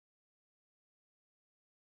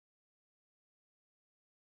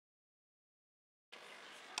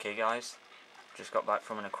Okay guys, just got back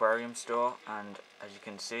from an aquarium store, and as you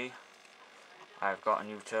can see I've got a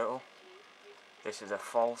new turtle. This is a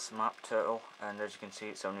false map turtle, and as you can see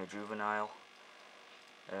it's only a juvenile.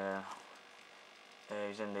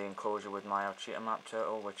 He's in the enclosure with my Alchita map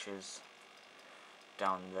turtle, which is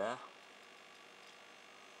down there.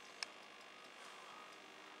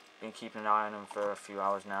 Been keeping an eye on them for a few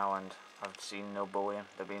hours now, and I've seen no bullying.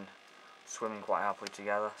 They've been swimming quite happily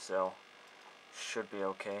together, so should be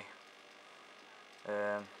okay.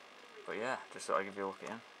 But yeah, just thought I'd give you a look at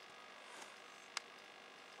him.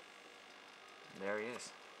 There he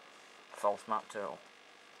is, false map turtle.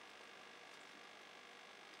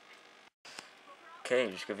 Okay,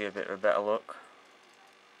 just give you a bit of a better look.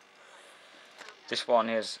 This one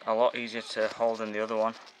is a lot easier to hold than the other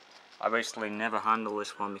one. I basically never handle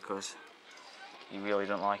this one because you really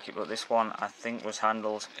don't like it, but this one I think was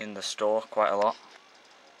handled in the store quite a lot,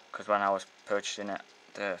 because when I was purchasing it,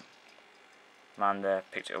 the man there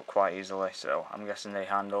picked it up quite easily, so I'm guessing they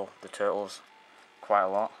handle the turtles quite a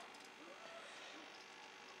lot.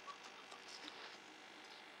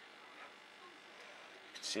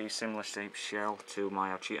 You can see similar shaped shell to my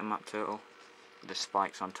Alchita map turtle with the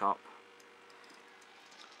spikes on top.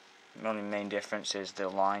 The only main difference is the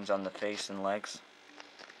lines on the face and legs.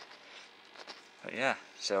 But yeah,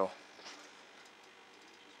 so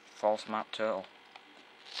false map turtle.